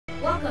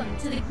Welcome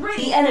to the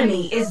gritty. The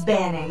enemy is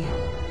banning.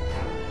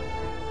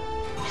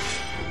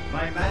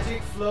 My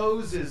magic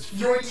flows is free.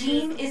 Your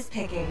team is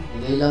picking.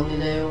 Bigay lang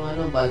nila yung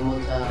ano, Balmond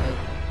sa akin.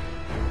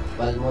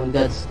 Balmond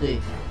Godz4 eh.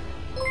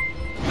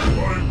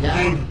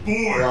 Yan!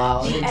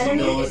 Wow, The it's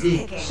enemy is loading.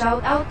 picking.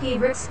 Shout out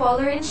KEREX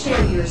Caller and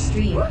share your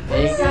stream.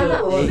 Thank you,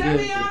 Set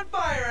me on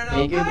fire and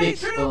thank you, I'll fight Bix,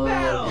 true for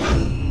battle.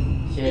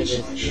 share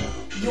this stream.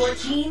 Your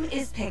team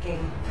is picking.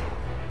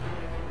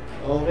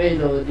 Okay,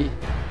 Lodi.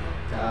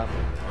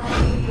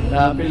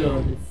 Grabe,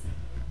 Lodi.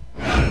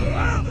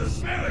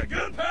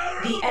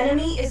 The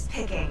enemy is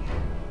picking.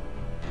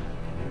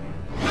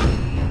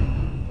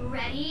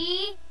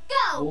 Ready,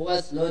 go!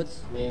 Bukas,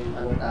 Lods, may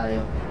ano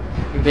tayo.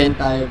 Event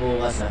tayo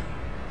bukas ah.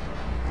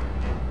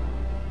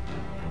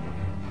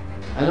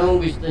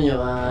 Anong gusto nyo?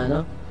 Ano?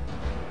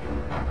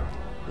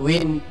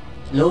 Win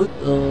load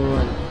o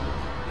ano?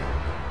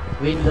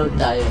 Win load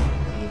tayo.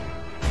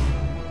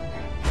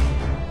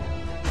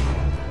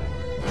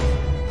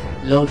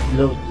 Load.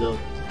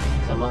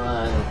 Sa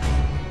mga ano,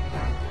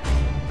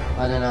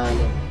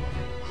 pananalo.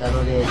 Sa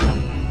ruleta.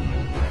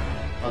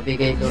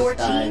 Mabigay Your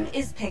load tayo. team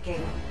is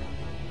picking.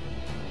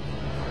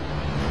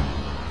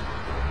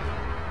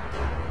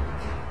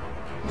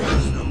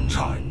 There's no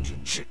time to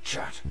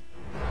chit-chat.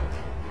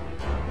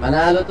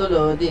 Manalo to,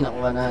 Lodi.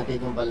 Nakuha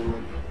natin yung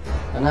Balmond.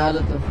 Manalo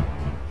to.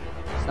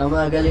 Basta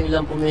magaling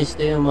lang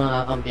pumisto yung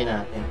mga kakampi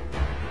natin.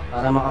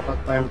 Para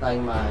makapag-farm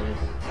tayong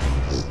maayos.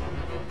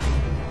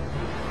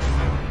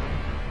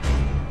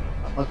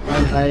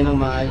 Kapag-farm tayo ng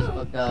maayos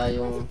pagka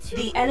yung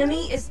The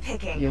enemy is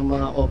picking.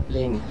 mga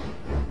offlane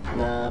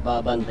na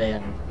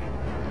babantayan.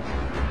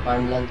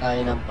 Farm lang tayo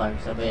ng farm.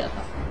 Sabay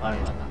attack.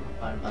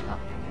 Farm attack.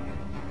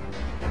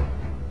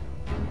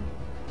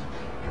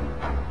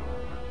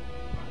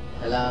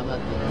 Salamat,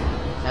 Lord.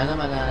 Sana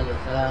manalo.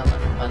 Salamat.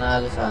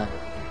 Manalo sana.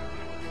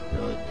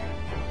 Lord.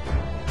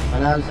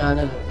 Manalo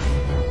sana, Lord.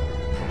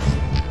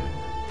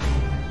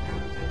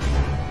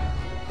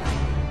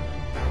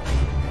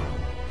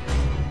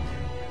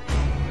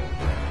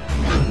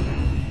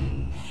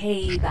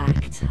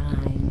 Payback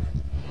time.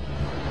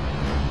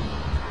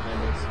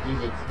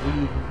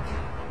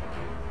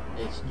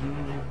 Let's do.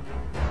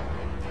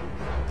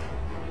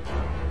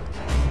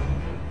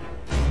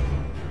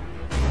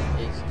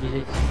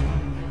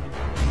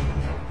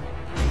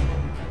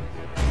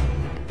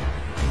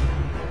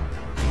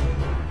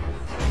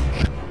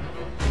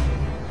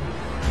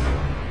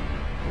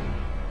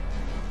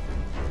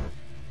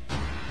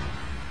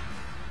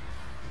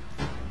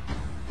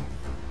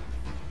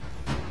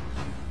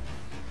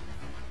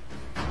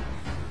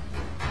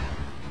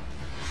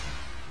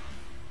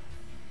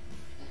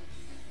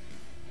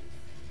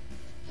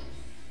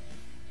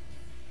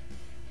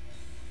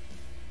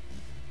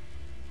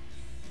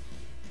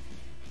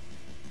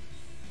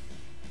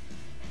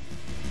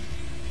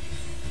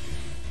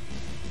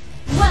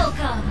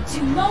 Welcome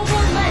to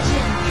Mobile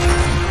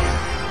Legends!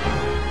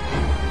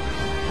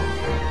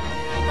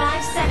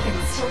 5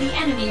 seconds till the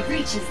enemy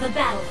reaches the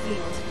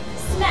battlefield.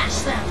 Smash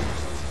them!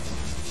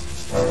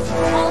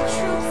 All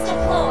troops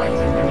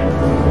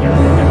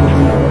deployed!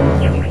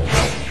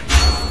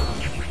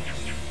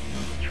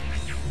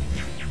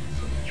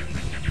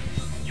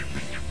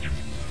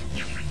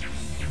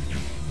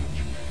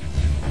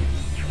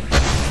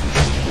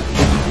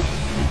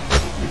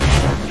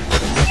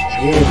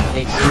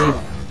 Next game.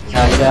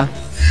 Saga.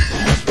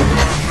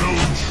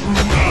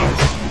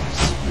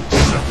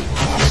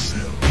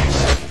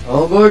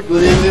 Oh, Gord.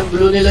 Gulin mo yung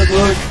blue nila,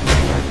 Gord.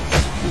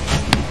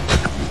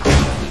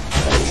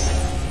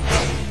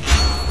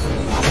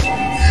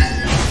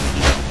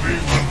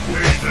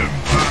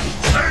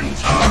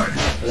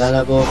 Wala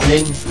na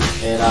goblin.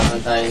 Mahirapan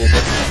tayo nito.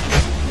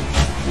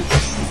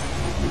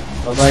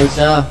 Baba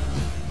isa.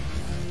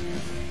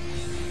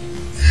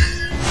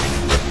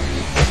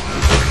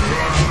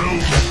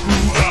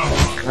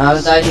 Nakala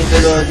tayo dito,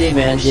 Lodi.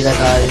 May Angela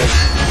tayo.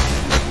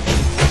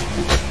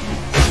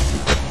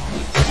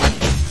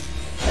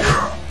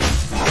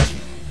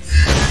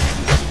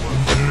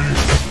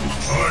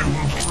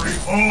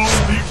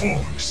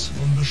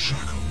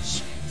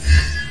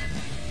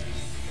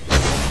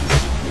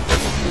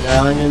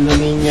 Kailangan yung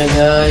luminya,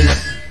 guys.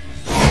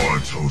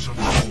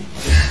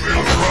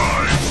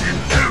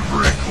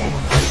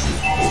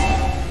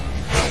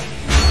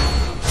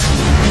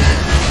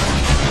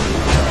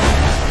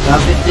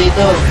 Lapit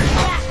dito.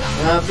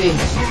 Lapit.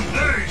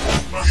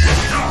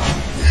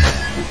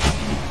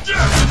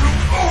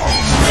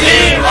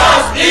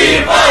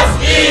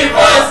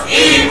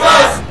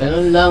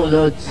 Ganun lang,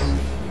 Lods.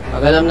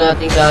 Pag alam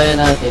natin kaya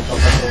natin,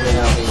 papasukin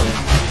natin yun.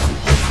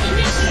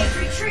 Initiate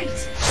retreat!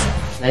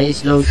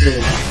 Nai-slow to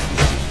eh.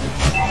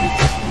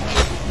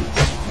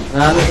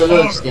 Ano to,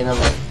 Lods? Di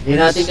naman. Di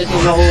natin kasi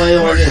makuha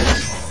yung ano eh.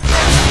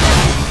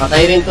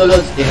 Patay rin to,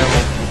 Lods. Di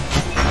naman.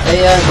 Patay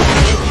yan.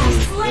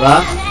 Diba?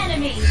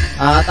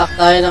 A-attack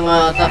tayo ng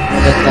a-attack.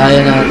 Agad kaya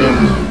natin.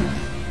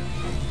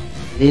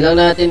 Hindi lang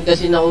natin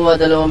kasi nakuha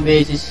dalawang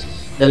beses.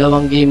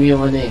 Dalawang game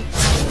yung ano eh.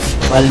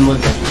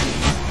 Balmond.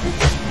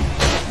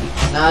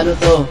 Nalo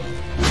to.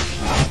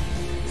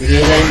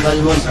 Bigay na yung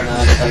Balmond,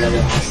 panalo talaga.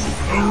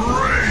 The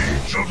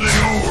rage of the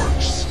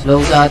orcs.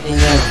 Slow sa atin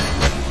yan.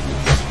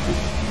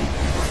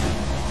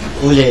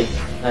 Uli.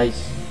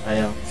 Nice.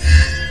 Ayaw.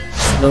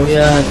 Slow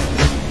yan.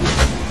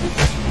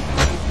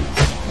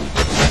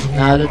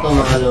 Nalo to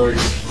mga lord.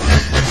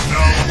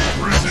 Now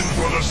prison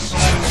for the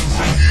souls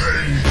in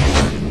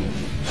pain.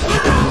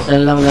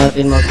 Isan lang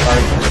natin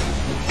mag-park.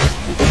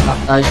 Pack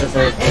tayo sa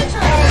circle.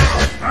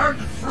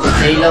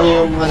 Stay lang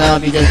yung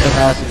manabi dyan sa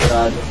taas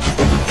sigurado.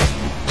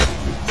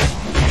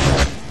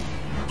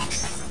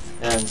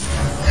 Yan.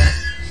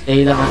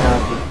 Stay lang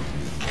manabi.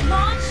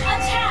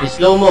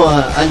 Slow mo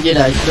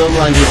Angela. Slow mo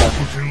Angela.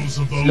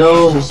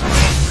 Slow.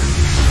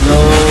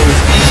 Slow.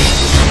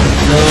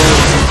 Slow.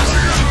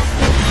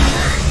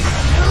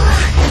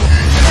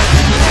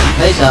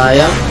 Ay,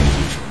 sayang.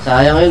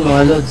 Sayang yun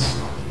mga lods.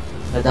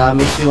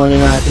 Na-damage yung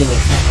ano natin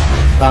eh.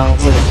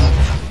 Bangko eh.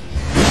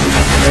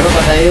 Pero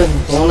patay yun.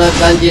 Kung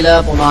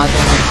nag-Angela,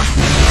 pumatong.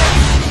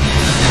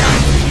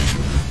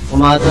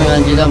 Pumatong yung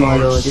Angela, mga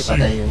lodi,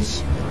 patay yun.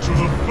 To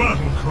the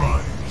battle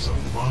cries of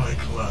my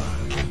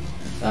clan.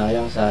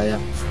 Sayang,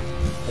 sayang.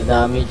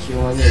 Na-damage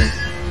yung ano eh.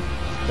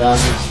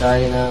 Damage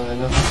tayo ng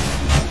ano.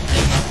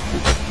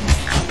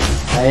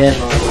 Ayan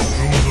mga lodi.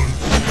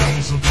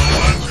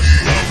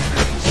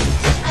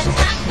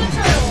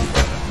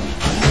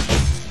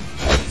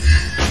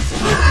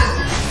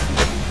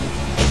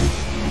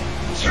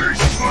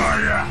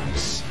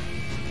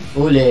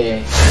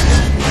 Huli.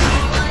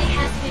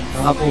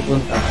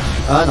 Nakapupunta.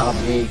 Ah,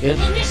 nakapigil.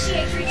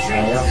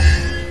 Sayang.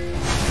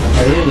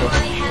 Ayun eh.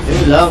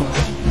 Yun lang.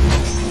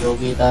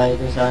 Yogi tayo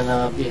dun sa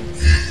hanapin.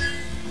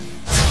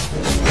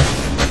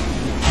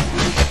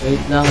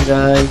 Wait lang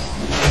guys.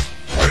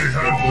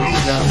 Wait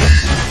lang.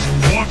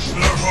 Watch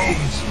their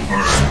homes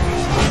burn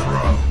to the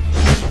ground.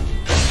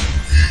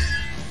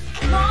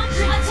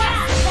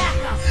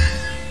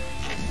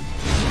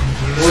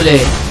 Huli.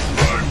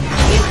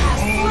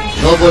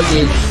 Double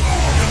kill.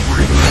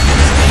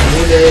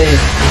 Huli.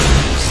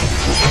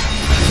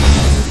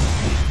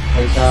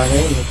 Ay sana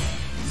yun.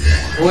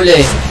 Huli.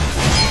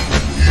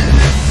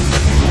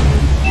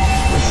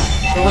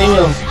 Tukoy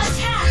nyo.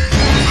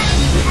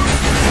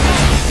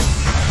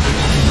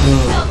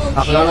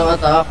 Attack lang ng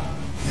attack.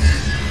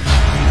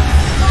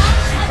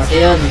 Pati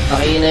yan.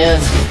 Takiin na yan.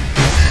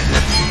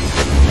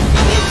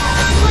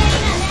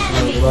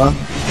 Diba?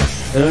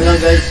 Ganun lang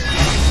guys.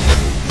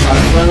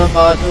 Pasok lang ng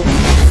pasok.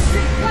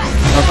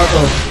 Apa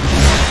to?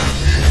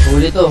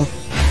 Huli to.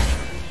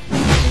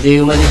 Hindi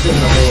umalis yun.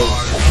 Okay.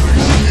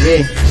 Sige.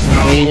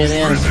 Okay nyo na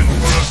yan.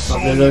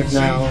 Mag-lord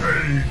na ako.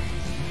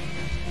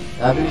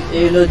 Sabi ko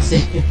sa'yo Lords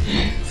eh.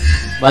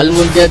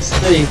 Balmond Godz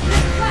to eh.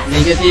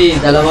 Hindi kasi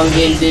dalawang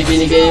game day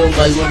binigay yung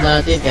Balmond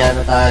natin. Kaya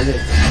natalo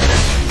eh.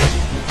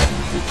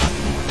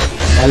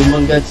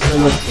 Balmond Godz to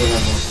Lords.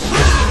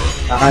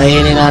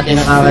 Kakainin natin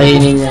ang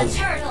kakainin yan.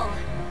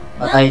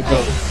 Patay to.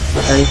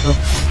 Patay to.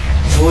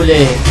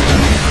 Huli.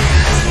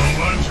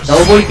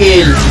 Double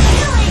kill.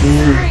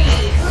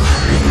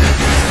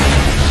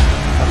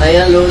 Patay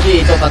yan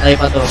Lodi. Ito patay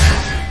pa to.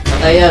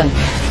 Patay yan.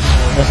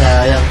 Ito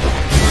sayang.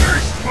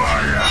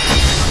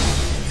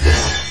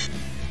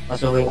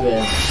 Pasukin ko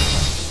yan.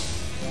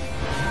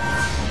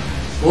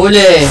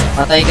 Huli.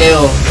 Patay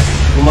kayo.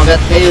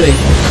 Umagat kayo eh.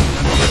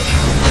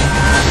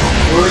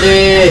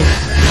 Huli.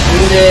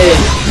 Huli.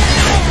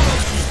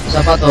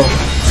 Isa pa to.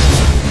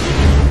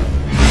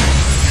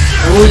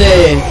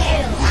 Huli.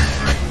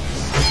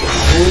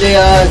 Huli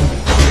yan.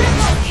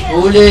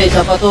 Huli.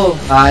 Isa pa to.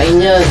 Kain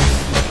yan.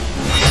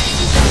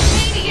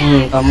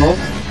 Tamo.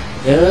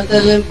 Gano'n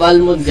talaga yung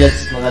Balmond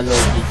Godz mga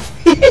Lodi.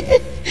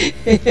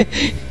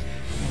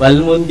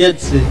 Balmond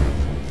Godz eh.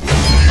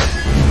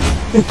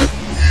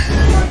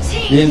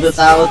 Hindi yung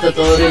tao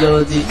totoo rin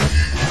Lodi.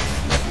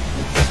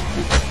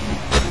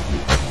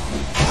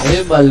 Ano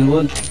yung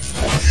Balmond?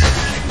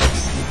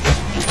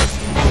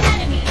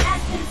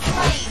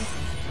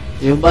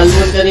 Yung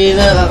Balmond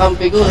kanina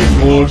kakampi ko.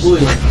 Bobo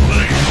eh.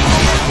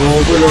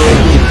 Bobo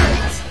Lodi.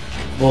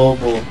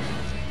 Bobo.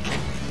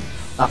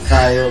 Attack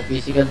tayo.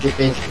 Physical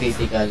defense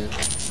critical.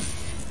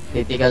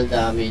 Critical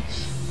damage.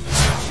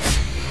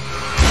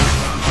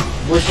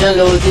 Push yan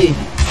Lodi.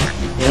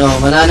 You know,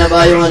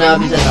 mananaba yung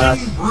hanabi sa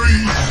taas.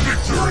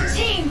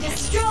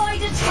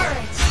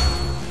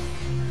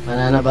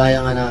 Mananaba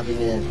yung hanabi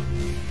na yan.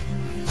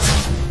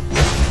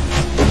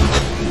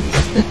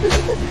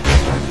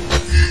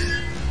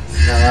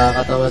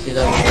 Nakakatawa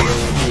sila mga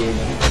Lodi.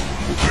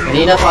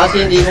 Kanina pa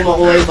kasi hindi ko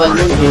makuha yung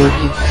Balmond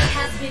Lodi.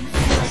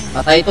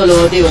 Patay to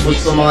Lodi,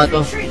 ubos ko mga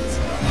to.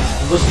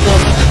 Ubos to.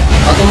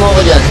 Pato mo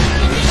ako dyan.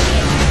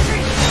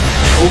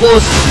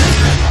 Ubos.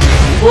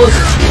 Ubos.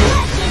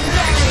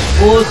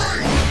 Ubos.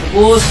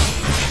 Ubos.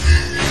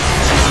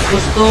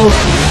 Ubos to.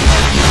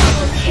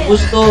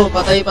 Ubos to.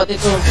 Patay pati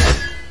to.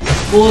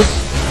 Ubos.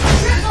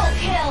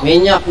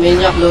 Menyak,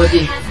 menyak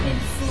Lodi.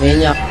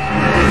 Menyak.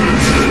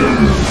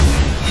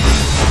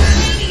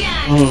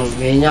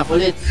 Menyak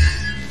ulit.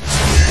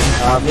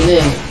 Sabi na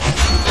eh.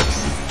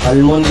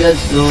 Balmond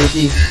Godz,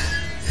 Lodi.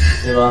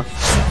 Diba?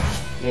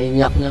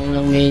 Maniac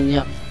ng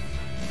maniac.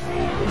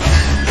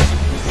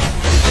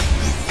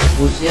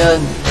 Push yan.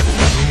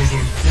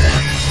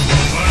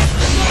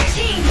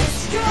 Team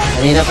destroyed.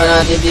 Kanina pa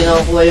natin din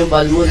nakukuha yung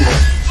Balmond. An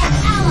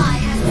ally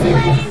has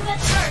slain the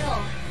turtle.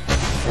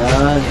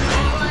 Yan.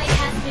 Ally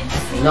has been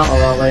slain. Wala,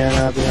 kawawa yan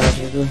natin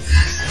doon.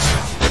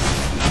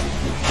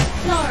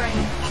 Sorry.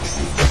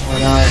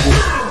 Wala din.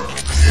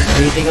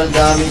 Critical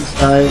damage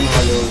tayo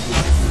mga lodi.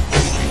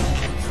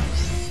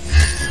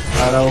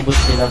 Para ubos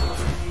sila.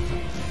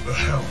 The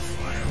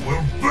hellfire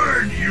will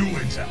burn you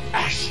into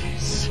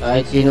ashes.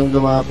 Kahit sinong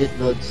lumapit,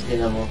 Lods,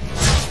 tinan mo.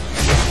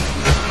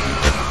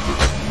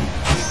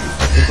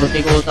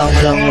 Ikot-ikutan ko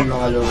lang yun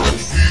mga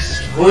lodi.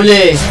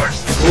 Huli!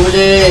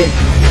 Huli!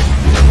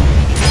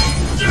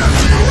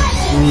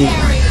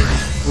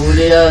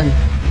 Huli yan.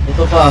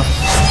 Ito pa.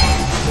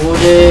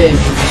 Huli!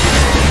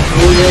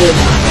 Huli!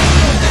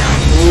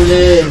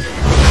 Huli!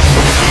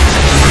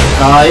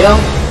 Sayang!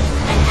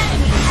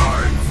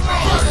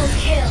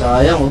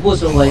 Sayang, ubos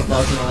ang white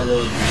out mga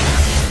lodi.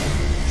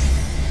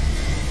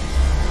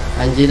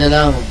 Anji na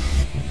lang.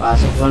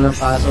 Pasok mo ng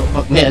pasok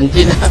pag may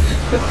Anji na.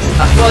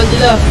 Ako Anji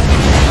na.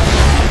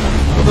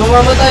 Huwag kang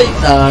mamatay.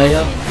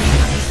 Sayang.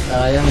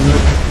 Sayang.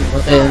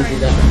 Matay Anji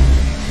na.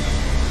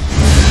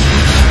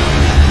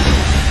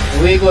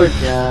 Wigord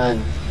yan.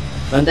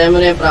 Bantayan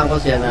mo na yung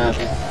Francos yan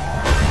natin.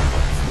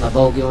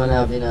 Nabawag yung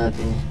hanabi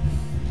natin.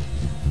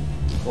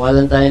 Kuha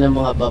lang tayo ng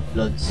mga buff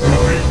loads.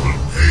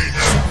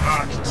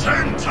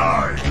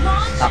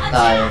 Tak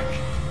tayo.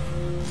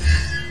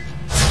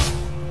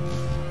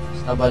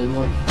 Basta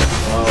Balmond.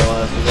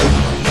 Wawa sila.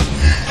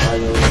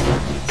 Ayaw na.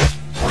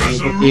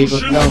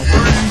 Pikot-pikot lang.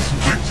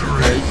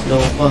 Ay,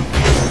 slow pa.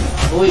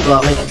 Uy,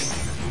 bakit?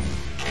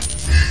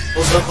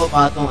 Huwag ba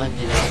papatong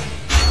Angela?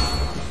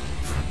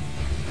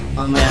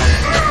 Mamaya.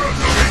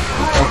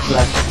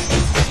 Off-flash.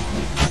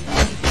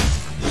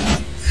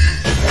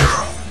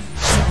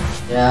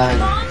 Yan.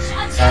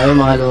 Tayo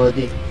mga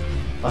lodi.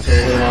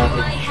 Pasukin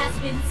natin.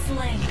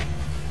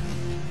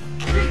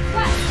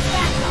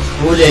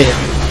 Huli.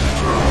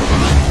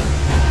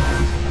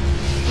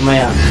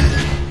 Mamaya.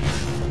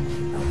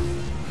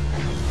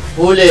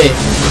 Huli.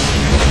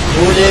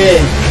 Huli.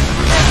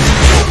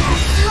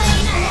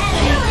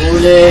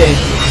 Huli.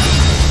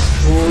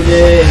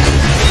 Huli.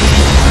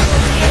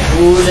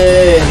 Huli.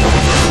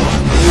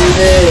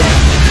 Huli.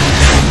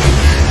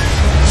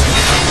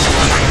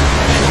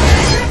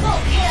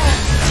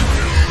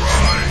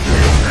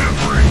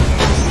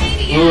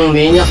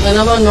 Minyak na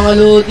naman mga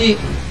lodi.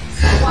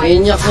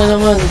 Minyak na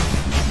naman.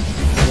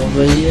 Ano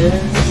ba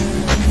yan?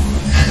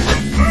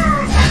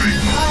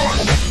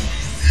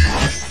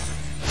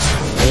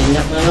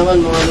 Minyak na naman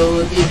mga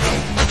lodi.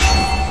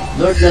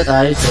 Lord na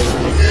tayo sa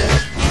inyo.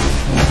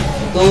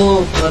 Ito,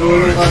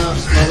 marunong ka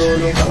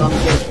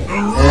kampi.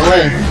 Oo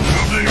eh.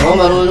 Oo,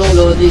 marunong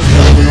lodi.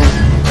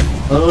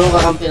 Marunong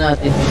kakampi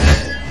natin.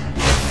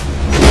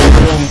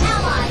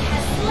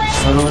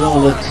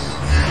 Marunong lods.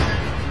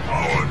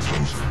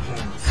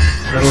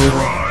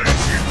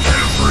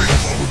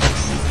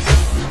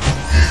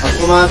 Pag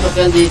pumasok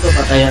yan dito,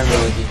 patayan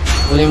Lodi.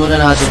 Kunin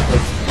muna natin ito.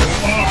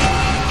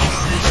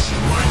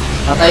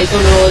 Patay ito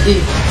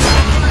Lodi.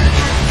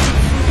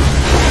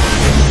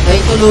 Patay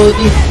ito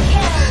Lodi.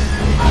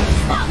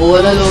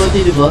 Takbuhan na Lodi,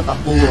 diba?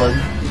 Takbuhan.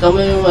 Kita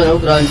mo yung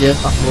ano, Granger,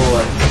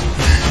 takbuhan.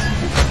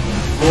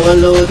 Takbuhan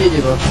Lodi,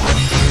 diba?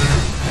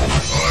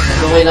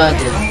 Takbuhan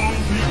natin.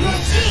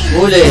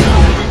 Huli.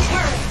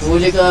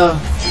 Huli ka.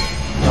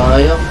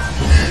 Sayang.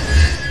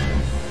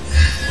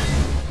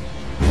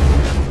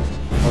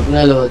 Huwag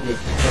na Lodi.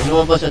 Huwag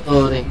lumabas sa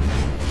touring.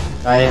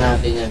 Kaya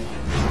natin yan.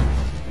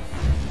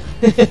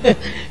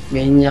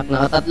 Maniac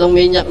na. Tatlong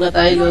maniac na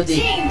tayo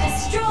Lodi.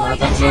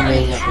 Tatlong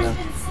maniac na.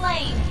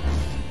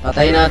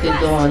 Patay natin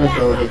itong ano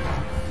touring.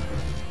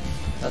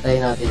 Patay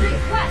natin ito.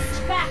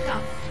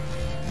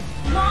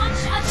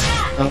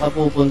 Saan ka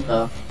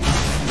pupunta?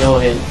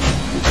 Joel.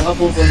 Saan ka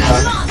pupunta?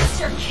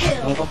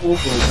 Saan ka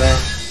pupunta?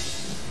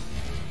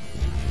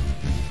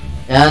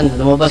 Yan.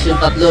 Lumabas yung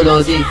tatlo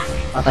Lodi.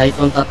 Patay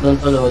itong tatlong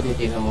to Lodi,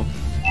 tingnan mo.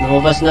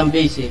 Lumabas ng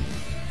base eh.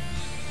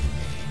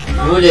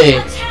 Huli.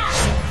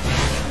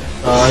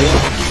 Tayo.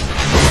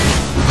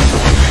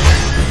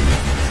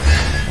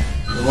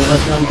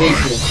 Lumabas ng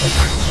base eh.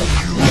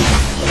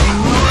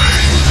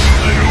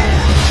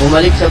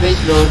 Bumalik sa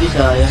base Lodi,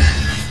 sayang.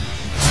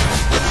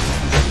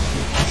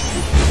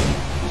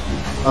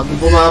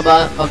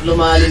 Pag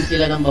lumalim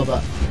sila ng baba.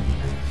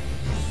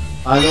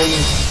 Paano mo?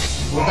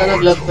 Punta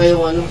nag-lag pa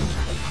yung ano.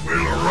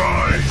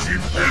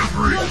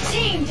 Your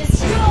team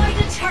destroyed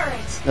a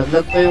turret.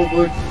 Naglag pa yung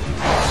board.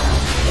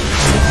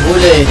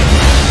 Huli.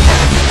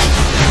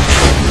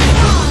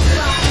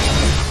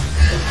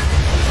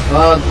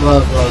 Wag.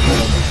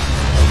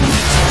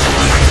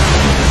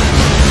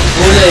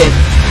 Huli.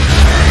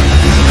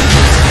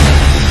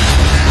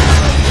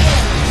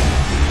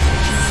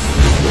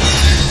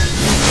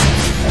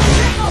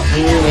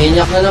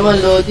 Maniac na naman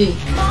Lodi.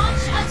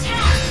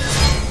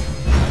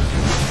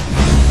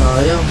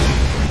 Sayang.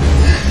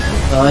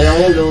 Sayang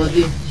yung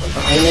Lodi.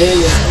 Patay na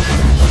yun eh.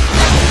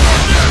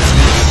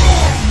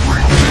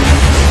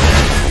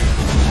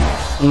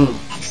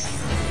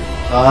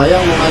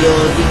 Sayang mga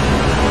Lodi.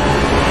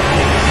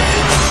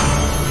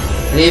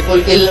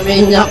 Triple kill na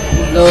Maniac,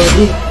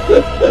 Lodi.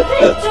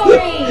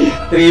 Victory!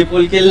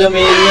 Triple kill na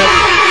Maniac.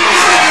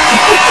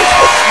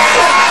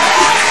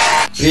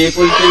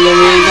 Triple kill na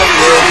Maniac,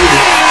 Lodi.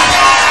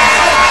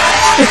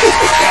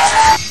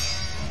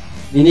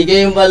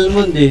 Binigay yung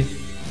Balmond eh.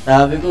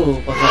 Sabi ko,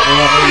 pag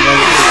nakuha ko yung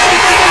Balmond.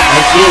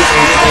 Nice game,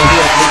 thank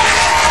you.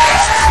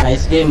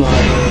 Nice game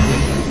mga Lodi.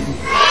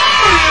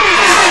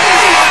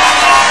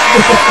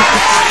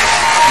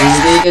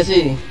 Binigay kasi.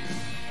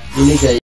 Binigay.